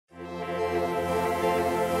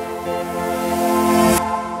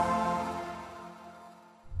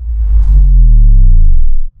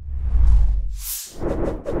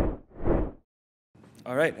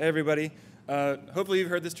right, hey everybody. Hopefully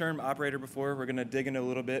you've heard this term operator before. We're going to dig into a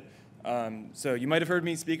little bit. So you might have heard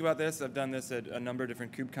me speak about this. I've done this at a number of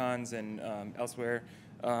different Kubecons and elsewhere.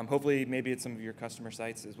 Hopefully maybe at some of your customer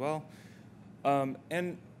sites as well.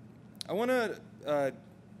 And I want to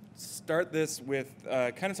start this with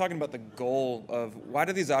kind of talking about the goal of why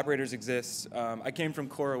do these operators exist. I came from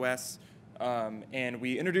CoreOS, and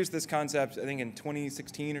we introduced this concept, I think, in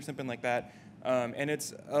 2016 or something like that. And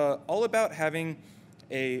it's all about having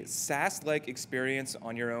a SaaS-like experience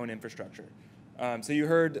on your own infrastructure. So you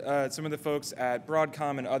heard some of the folks at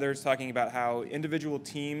Broadcom and others talking about how individual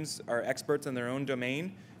teams are experts in their own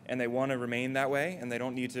domain, and they want to remain that way, and they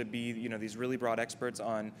don't need to be, these really broad experts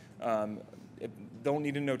on, don't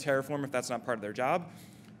need to know Terraform if that's not part of their job.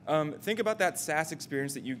 Think about that SaaS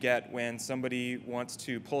experience that you get when somebody wants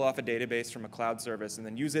to pull off a database from a cloud service and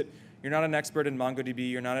then use it. You're not an expert in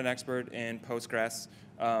MongoDB, you're not an expert in Postgres,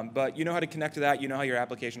 but you know how to connect to that, you know how your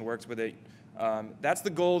application works with it. That's the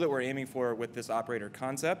goal that we're aiming for with this operator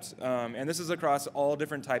concept. And this is across all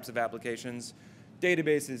different types of applications,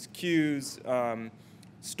 databases, queues,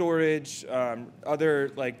 storage,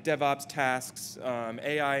 other like DevOps tasks,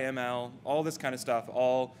 AI, ML, all this kind of stuff,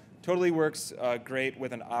 all totally works great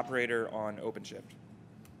with an operator on OpenShift.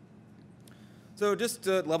 So just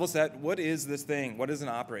to level set, what is this thing? What is an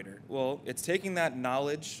operator? Well, it's taking that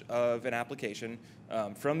knowledge of an application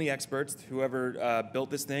from the experts, whoever built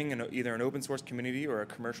this thing in either an open source community or a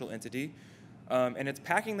commercial entity, and it's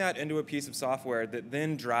packing that into a piece of software that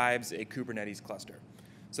then drives a Kubernetes cluster.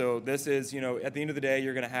 So this is, at the end of the day,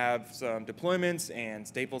 you're going to have some deployments and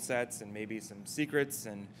stateful sets and maybe some secrets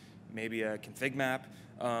and maybe a config map,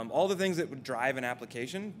 all the things that would drive an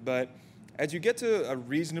application. But as you get to a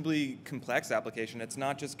reasonably complex application, it's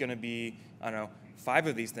not just going to be, 5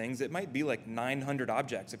 of these things. It might be like 900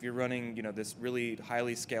 objects if you're running, this really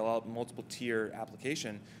highly scale out multiple tier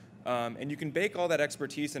application. And you can bake all that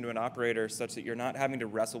expertise into an operator such that you're not having to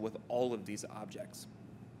wrestle with all of these objects.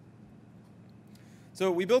 So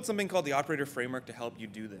we built something called the operator framework to help you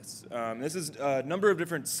do this. This is a number of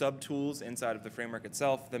different sub-tools inside of the framework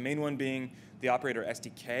itself, the main one being the operator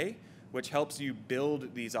SDK, which helps you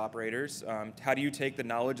build these operators. How do you take the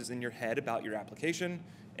knowledge that's in your head about your application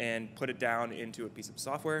and put it down into a piece of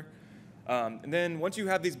software? And then once you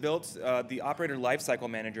have these built, the operator lifecycle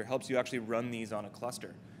manager helps you actually run these on a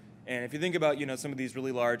cluster. And if you think about some of these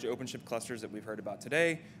really large OpenShift clusters that we've heard about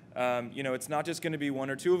today, it's not just going to be 1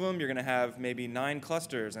 or 2 of them. You're going to have maybe 9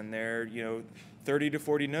 clusters, and they're 30 to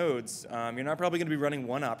 40 nodes. You're not probably going to be running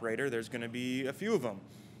one operator. There's going to be a few of them.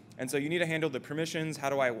 And so you need to handle the permissions.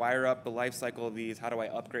 How do I wire up the lifecycle of these? How do I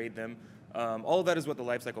upgrade them? All of that is what the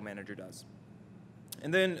lifecycle manager does.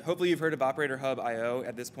 And then hopefully you've heard of Operator Hub IO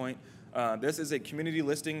at this point. This is a community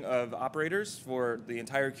listing of operators for the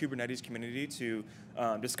entire Kubernetes community to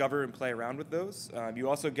discover and play around with those. You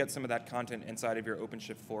also get some of that content inside of your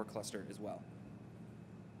OpenShift 4 cluster as well.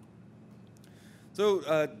 So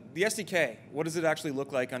the SDK, what does it actually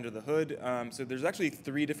look like under the hood? So there's actually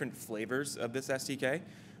 3 different flavors of this SDK.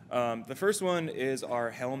 The first one is our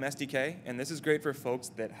Helm SDK, and this is great for folks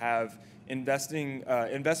that have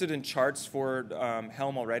invested in charts for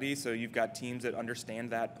Helm already, so you've got teams that understand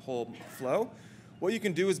that whole flow. What you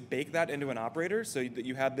can do is bake that into an operator so that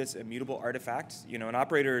you have this immutable artifact. An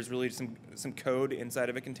operator is really some code inside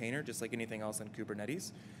of a container, just like anything else in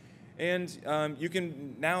Kubernetes. And you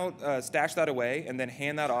can now stash that away and then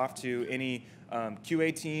hand that off to any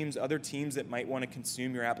QA teams, other teams that might want to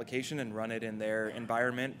consume your application and run it in their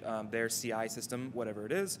environment, their CI system, whatever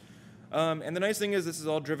it is. And the nice thing is this is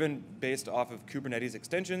all driven based off of Kubernetes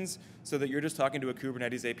extensions so that you're just talking to a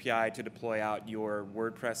Kubernetes API to deploy out your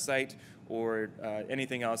WordPress site or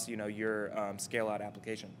anything else, your scale-out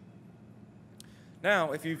application.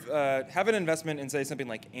 Now, if you have an investment in, say, something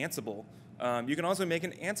like Ansible, you can also make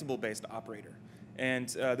an Ansible-based operator. And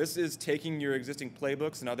this is taking your existing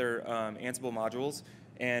playbooks and other Ansible modules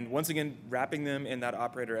and, once again, wrapping them in that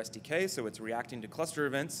operator SDK so it's reacting to cluster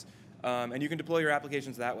events, and you can deploy your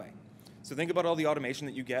applications that way. So think about all the automation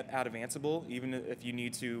that you get out of Ansible, even if you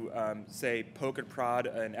need to, say, poke and prod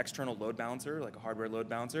an external load balancer, like a hardware load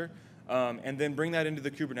balancer, and then bring that into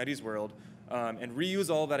the Kubernetes world and reuse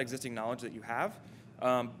all that existing knowledge that you have,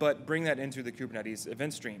 but bring that into the Kubernetes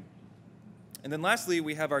event stream. And then lastly,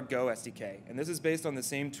 we have our Go SDK, and this is based on the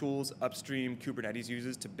same tools upstream Kubernetes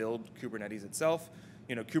uses to build Kubernetes itself.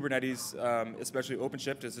 Kubernetes, especially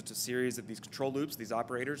OpenShift, is just a series of these control loops, these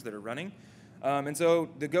operators that are running. And so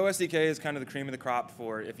the Go SDK is kind of the cream of the crop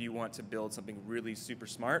for if you want to build something really super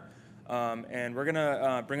smart. And we're going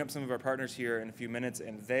to bring up some of our partners here in a few minutes,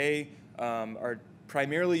 and they are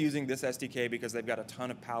primarily using this SDK because they've got a ton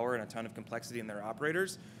of power and a ton of complexity in their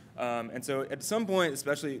operators. And so at some point,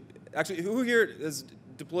 especially, actually, who here has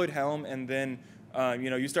deployed Helm and then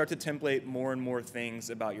you start to template more and more things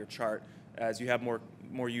about your chart as you have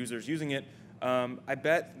more users using it? I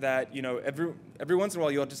bet that every once in a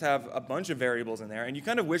while you'll just have a bunch of variables in there, and you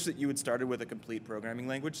kind of wish that you had started with a complete programming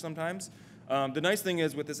language sometimes. The nice thing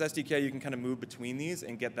is with this SDK, you can kind of move between these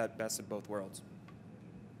and get that best of both worlds.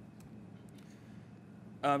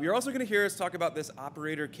 You're also going to hear us talk about this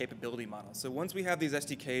operator capability model. So once we have these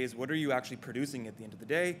SDKs, what are you actually producing at the end of the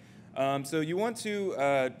day? So you want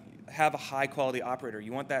to have a high-quality operator.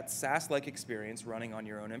 You want that SaaS-like experience running on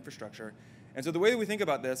your own infrastructure. And so the way that we think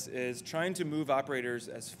about this is trying to move operators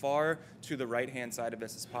as far to the right-hand side of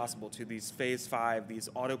this as possible, to these phase 5, these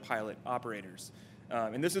autopilot operators.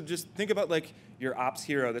 And this is just, think about like your ops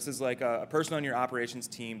hero. This is like a person on your operations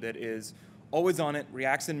team that is always on it,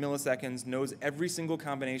 reacts in milliseconds, knows every single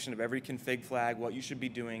combination of every config flag, what you should be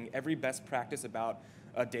doing, every best practice about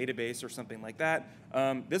a database or something like that.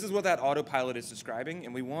 This is what that autopilot is describing,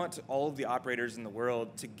 and we want all of the operators in the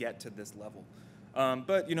world to get to this level.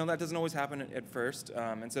 But that doesn't always happen at first,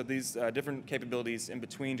 and so these different capabilities in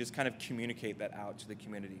between just kind of communicate that out to the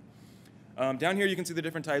community. Down here you can see the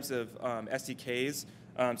different types of SDKs.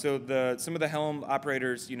 So some of the Helm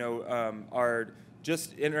operators are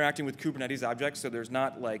just interacting with Kubernetes objects, so there's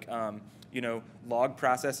not like log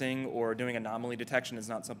processing or doing anomaly detection is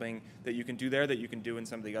not something that you can do there that you can do in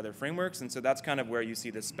some of the other frameworks, and so that's kind of where you see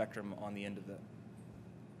this spectrum on the end of it.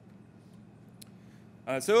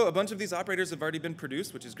 So a bunch of these operators have already been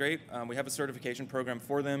produced, which is great. We have a certification program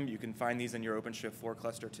for them. You can find these in your OpenShift 4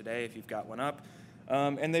 cluster today if you've got one up.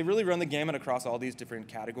 And they really run the gamut across all these different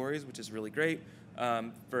categories, which is really great.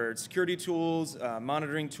 For security tools,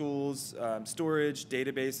 monitoring tools, storage,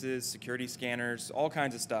 databases, security scanners, all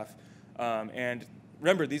kinds of stuff. And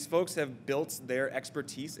remember, these folks have built their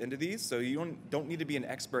expertise into these, so you don't need to be an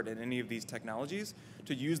expert in any of these technologies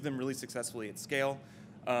to use them really successfully at scale.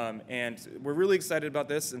 And we're really excited about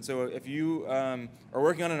this, and so if you are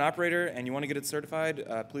working on an operator and you want to get it certified,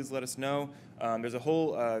 please let us know. There's a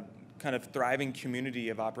whole kind of thriving community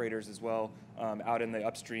of operators as well out in the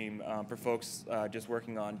upstream for folks just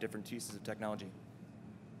working on different pieces of technology.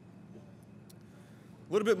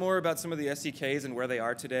 A little bit more about some of the SDKs and where they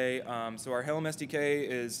are today. So our Helm SDK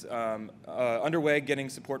is underway getting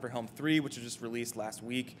support for Helm 3, which was just released last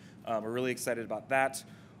week. We're really excited about that.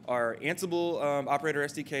 Our Ansible operator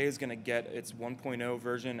SDK is going to get its 1.0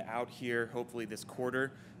 version out here hopefully this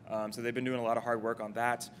quarter. So they've been doing a lot of hard work on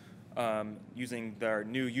that, using their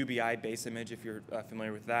new UBI base image if you're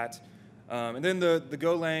familiar with that. And then the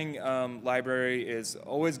Golang library is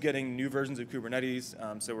always getting new versions of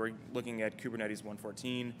Kubernetes. So we're looking at Kubernetes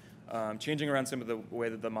 1.14, changing around some of the way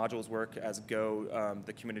that the modules work as Go.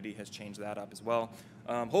 The community has changed that up as well.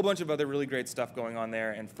 A whole bunch of other really great stuff going on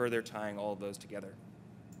there and further tying all of those together.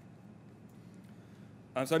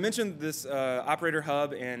 So I mentioned this operator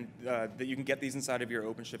hub and that you can get these inside of your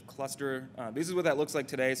OpenShift cluster. This is what that looks like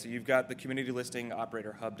today. So you've got the community listing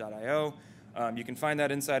operatorhub.io. You can find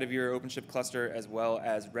that inside of your OpenShift cluster as well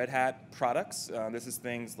as Red Hat products. This is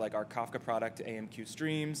things like our Kafka product, AMQ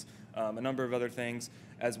Streams, a number of other things,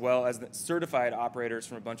 as well as the certified operators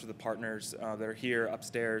from a bunch of the partners that are here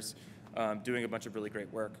upstairs doing a bunch of really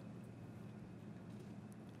great work.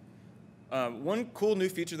 One cool new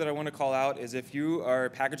feature that I want to call out is if you are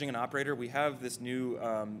packaging an operator, we have this new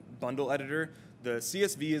bundle editor. The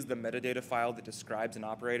CSV is the metadata file that describes an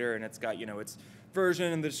operator, and it's got its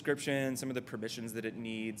version and the description, some of the permissions that it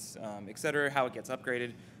needs, et cetera, how it gets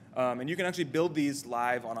upgraded. And you can actually build these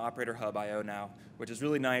live on Operator Hub.io now, which is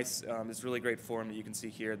really nice. This really great form that you can see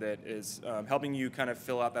here that is helping you kind of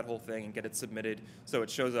fill out that whole thing and get it submitted so it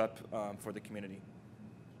shows up for the community.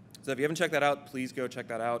 So if you haven't checked that out, please go check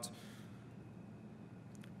that out.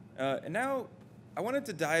 And now I wanted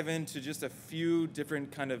to dive into just a few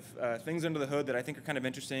different kind of things under the hood that I think are kind of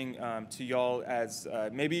interesting to y'all as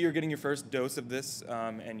maybe you're getting your first dose of this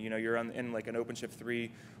and you're in like an OpenShift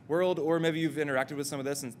 3 world, or maybe you've interacted with some of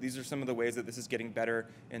this and these are some of the ways that this is getting better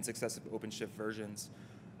in successive OpenShift versions.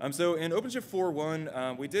 So in OpenShift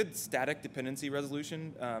 4.1, we did static dependency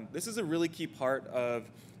resolution. This is a really key part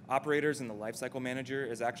of operators in the lifecycle manager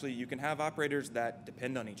is actually you can have operators that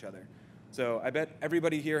depend on each other. So I bet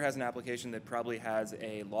everybody here has an application that probably has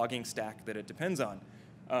a logging stack that it depends on.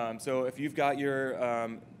 So if you've got your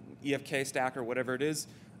EFK stack or whatever it is,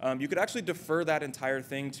 you could actually defer that entire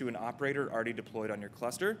thing to an operator already deployed on your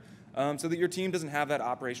cluster so that your team doesn't have that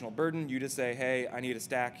operational burden. You just say, hey, I need a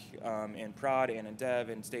stack in prod and in dev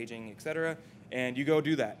and staging, et cetera, and you go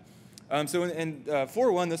do that. So in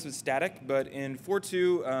 4.1, this was static, but in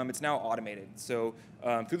 4.2, it's now automated. So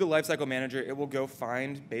through the lifecycle manager, it will go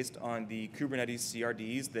find, based on the Kubernetes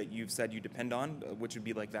CRDs that you've said you depend on, which would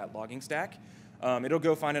be like that logging stack. It'll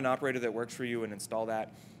go find an operator that works for you and install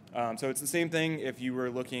that. So it's the same thing if you were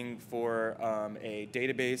looking for a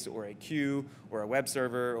database or a queue or a web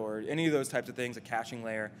server or any of those types of things, a caching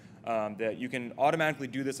layer, that you can automatically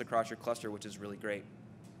do this across your cluster, which is really great.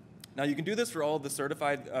 Now, you can do this for all of the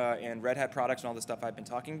certified and Red Hat products and all the stuff I've been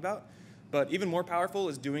talking about, but even more powerful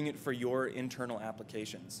is doing it for your internal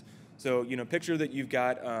applications. So, picture that you've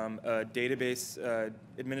got a database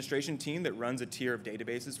administration team that runs a tier of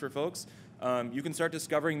databases for folks. You can start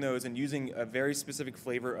discovering those and using a very specific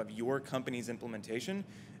flavor of your company's implementation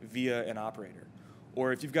via an operator.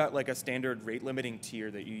 Or if you've got like a standard rate limiting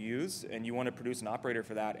tier that you use and you want to produce an operator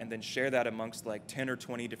for that and then share that amongst like 10 or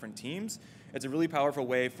 20 different teams, it's a really powerful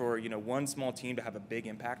way for one small team to have a big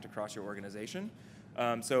impact across your organization.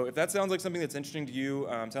 So if that sounds like something that's interesting to you,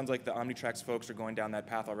 sounds like the Omnitrax folks are going down that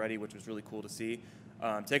path already, which was really cool to see.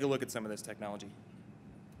 Take a look at some of this technology.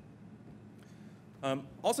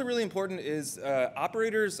 Also really important is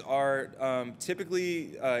operators are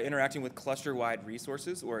typically interacting with cluster-wide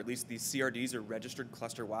resources, or at least these CRDs are registered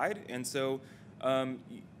cluster-wide. And so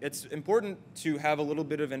it's important to have a little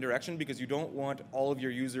bit of indirection because you don't want all of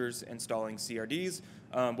your users installing CRDs.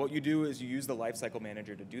 What you do is you use the lifecycle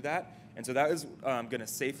manager to do that. And so that is going to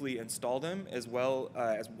safely install them as well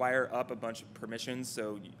as wire up a bunch of permissions.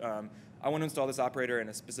 So I want to install this operator in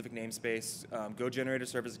a specific namespace, go generate a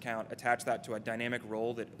service account, attach that to a dynamic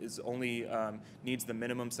role that is only needs the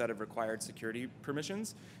minimum set of required security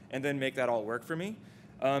permissions, and then make that all work for me.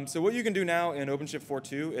 So what you can do now in OpenShift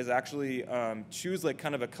 4.2 is actually choose like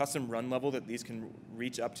kind of a custom run level that these can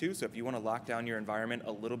reach up to. So if you want to lock down your environment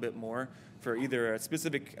a little bit more for either a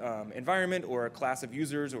specific environment or a class of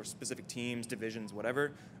users or specific teams, divisions,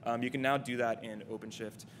 whatever, you can now do that in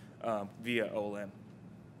OpenShift via OLM.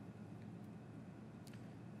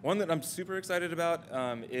 One that I'm super excited about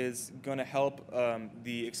is going to help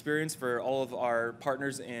the experience for all of our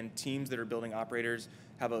partners and teams that are building operators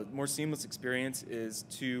have a more seamless experience, is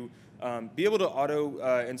to be able to auto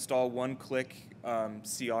install one-click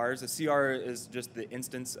CRs. A CR is just the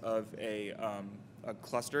instance of a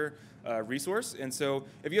cluster resource. And so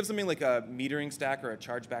if you have something like a metering stack or a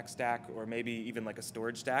chargeback stack or maybe even like a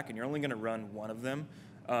storage stack and you're only going to run one of them,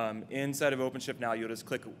 inside of OpenShift now, you'll just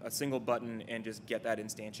click a single button and just get that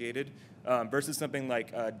instantiated. Versus something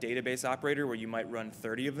like a database operator where you might run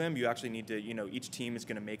 30 of them, you actually need to, each team is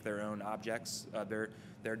going to make their own objects, their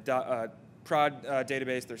prod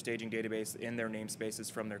database, their staging database, in their namespaces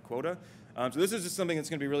from their quota. So this is just something that's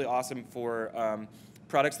going to be really awesome for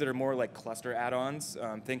products that are more like cluster add-ons.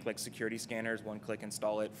 Think like security scanners, one-click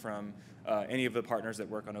install it from any of the partners that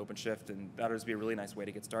work on OpenShift, and that'll just be a really nice way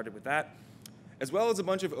to get started with that. As well as a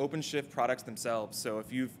bunch of OpenShift products themselves. So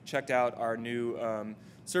if you've checked out our new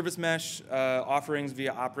service mesh offerings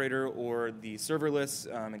via Operator or the serverless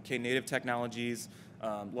and Knative technologies,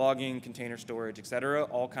 logging, container storage, et cetera,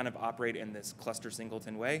 all kind of operate in this cluster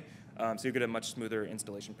singleton way. So you get a much smoother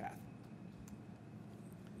installation path.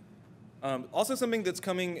 Also something that's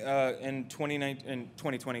coming in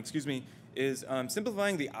 2020, excuse me, is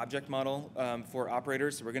simplifying the object model for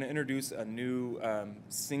operators. So we're going to introduce a new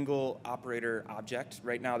single operator object.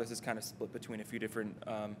 Right now, this is kind of split between a few different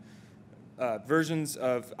versions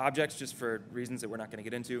of objects, just for reasons that we're not going to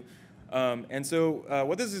get into. And so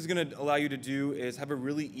what this is going to allow you to do is have a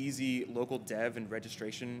really easy local dev and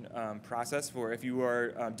registration process for if you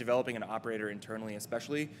are developing an operator internally,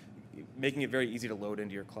 especially, making it very easy to load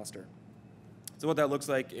into your cluster. So what that looks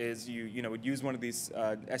like is you would use one of these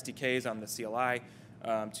SDKs on the CLI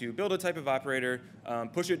to build a type of operator,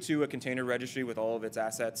 push it to a container registry with all of its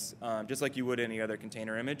assets, just like you would any other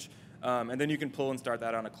container image. And then you can pull and start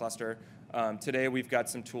that on a cluster. Today we've got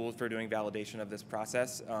some tools for doing validation of this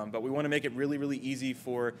process, but we want to make it really, really easy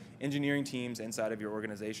for engineering teams inside of your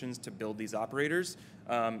organizations to build these operators,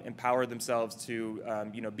 empower themselves to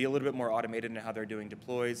be a little bit more automated in how they're doing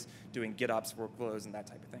deploys, doing GitOps workflows, and that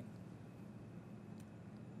type of thing.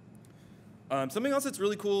 Something else that's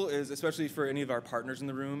really cool is, especially for any of our partners in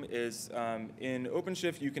the room, is in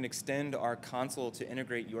OpenShift you can extend our console to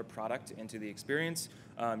integrate your product into the experience.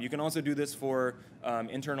 You can also do this for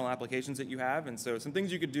internal applications that you have, and so some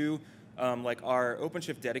things you could do, like our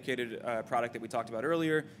OpenShift dedicated product that we talked about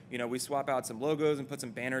earlier, we swap out some logos and put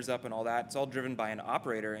some banners up and all that. It's all driven by an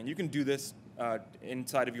operator, and you can do this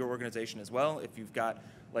inside of your organization as well. If you've got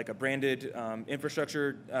like a branded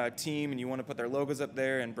infrastructure team and you want to put their logos up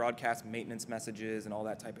there and broadcast maintenance messages and all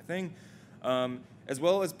that type of thing, as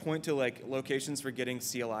well as point to like locations for getting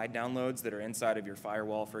CLI downloads that are inside of your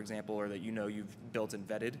firewall, for example, or that you know you've built and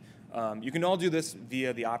vetted. You can all do this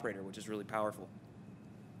via the operator, which is really powerful.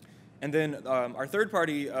 And then our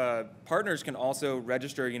third-party partners can also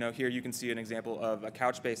register. You know, here you can see an example of a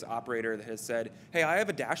Couchbase operator that has said, hey, I have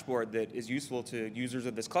a dashboard that is useful to users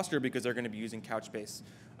of this cluster because they're going to be using Couchbase.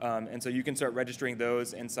 And so you can start registering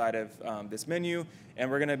those inside of this menu, and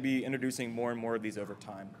we're going to be introducing more and more of these over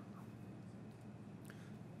time.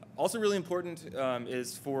 Also really important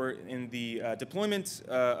is for in the deployment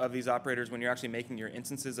of these operators, when you're actually making your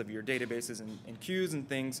instances of your databases and queues and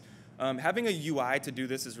things, having a UI to do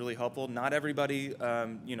this is really helpful. Not everybody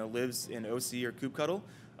you know, lives in OC or kubectl,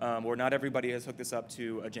 or not everybody has hooked this up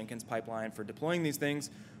to a Jenkins pipeline for deploying these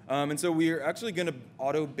things. And so we're actually going to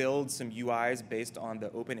auto-build some UIs based on the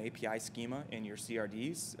OpenAPI schema in your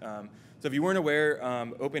CRDs. So if you weren't aware,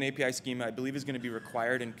 OpenAPI schema, I believe, is going to be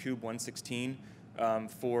required in Kube 116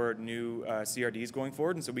 for new CRDs going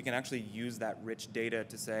forward. And so we can actually use that rich data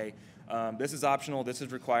to say, this is optional, this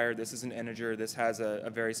is required, this is an integer, this has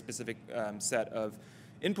a very specific set of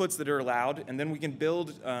inputs that are allowed, and then we can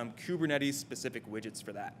build Kubernetes-specific widgets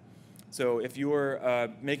for that. So if you're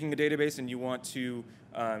making a database and you want to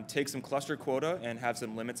take some cluster quota and have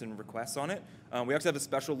some limits and requests on it, we actually have a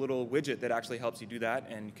special little widget that actually helps you do that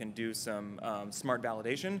and can do some smart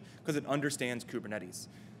validation because it understands Kubernetes.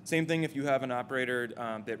 Same thing if you have an operator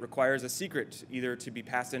that requires a secret either to be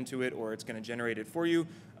passed into it or it's going to generate it for you.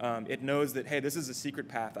 It knows that, hey, this is a secret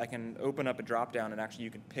path. I can open up a dropdown and actually you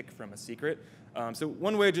can pick from a secret. So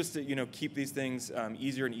one way just to keep these things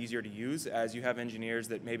easier and easier to use as you have engineers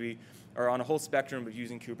that maybe are on a whole spectrum of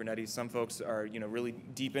using Kubernetes. Some folks are really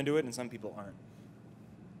deep into it and some people aren't.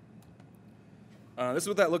 This is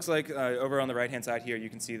what that looks like over on the right-hand side here. You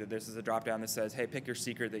can see that this is a drop-down that says, hey, pick your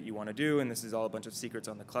secret that you want to do, and this is all a bunch of secrets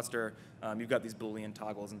on the cluster. You've got these Boolean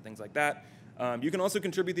toggles and things like that. You can also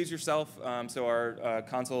contribute these yourself. So our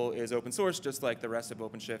console is open source, just like the rest of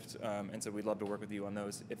OpenShift, and so we'd love to work with you on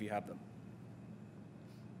those if you have them.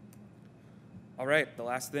 All right, the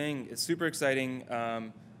last thing is super exciting.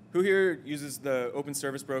 Who here uses the Open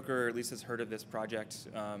Service Broker, or at least has heard of this project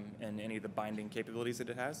and any of the binding capabilities that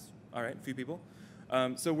it has? All right, a few people.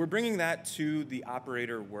 So we're bringing that to the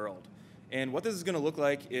operator world. And what this is going to look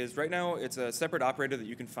like is right now it's a separate operator that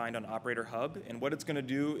you can find on Operator Hub. And what it's going to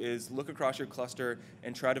do is look across your cluster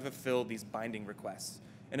and try to fulfill these binding requests.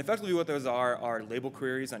 And effectively what those are label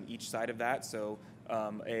queries on each side of that. So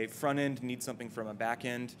a front end needs something from a back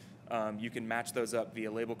end. You can match those up via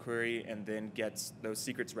label query and then get those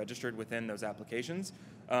secrets registered within those applications.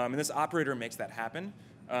 And this operator makes that happen.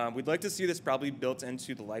 We'd like to see this probably built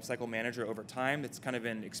into the lifecycle manager over time. It's kind of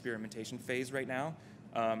in experimentation phase right now.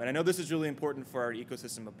 And I know this is really important for our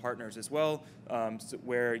ecosystem of partners as well,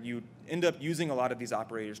 where you end up using a lot of these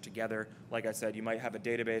operators together. Like I said, you might have a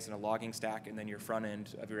database and a logging stack and then your front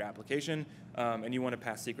end of your application, and you want to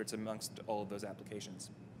pass secrets amongst all of those applications.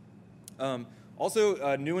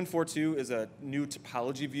 Also, new in 4.2 is a new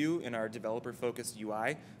topology view in our developer-focused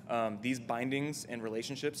UI. These bindings and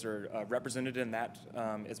relationships are represented in that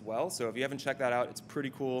as well. So if you haven't checked that out, it's pretty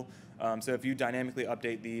cool. So if you dynamically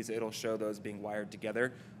update these, it'll show those being wired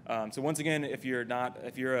together. So once again, if you're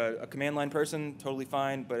a command line person, totally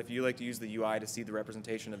fine. But if you like to use the UI to see the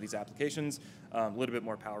representation of these applications, a little bit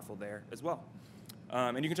more powerful there as well.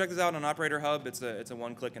 And you can check this out on Operator Hub. It's a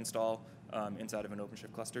one-click install inside of an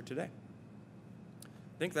OpenShift cluster today.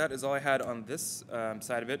 I think that is all I had on this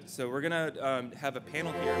side of it. So we're going to have a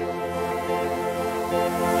panel here.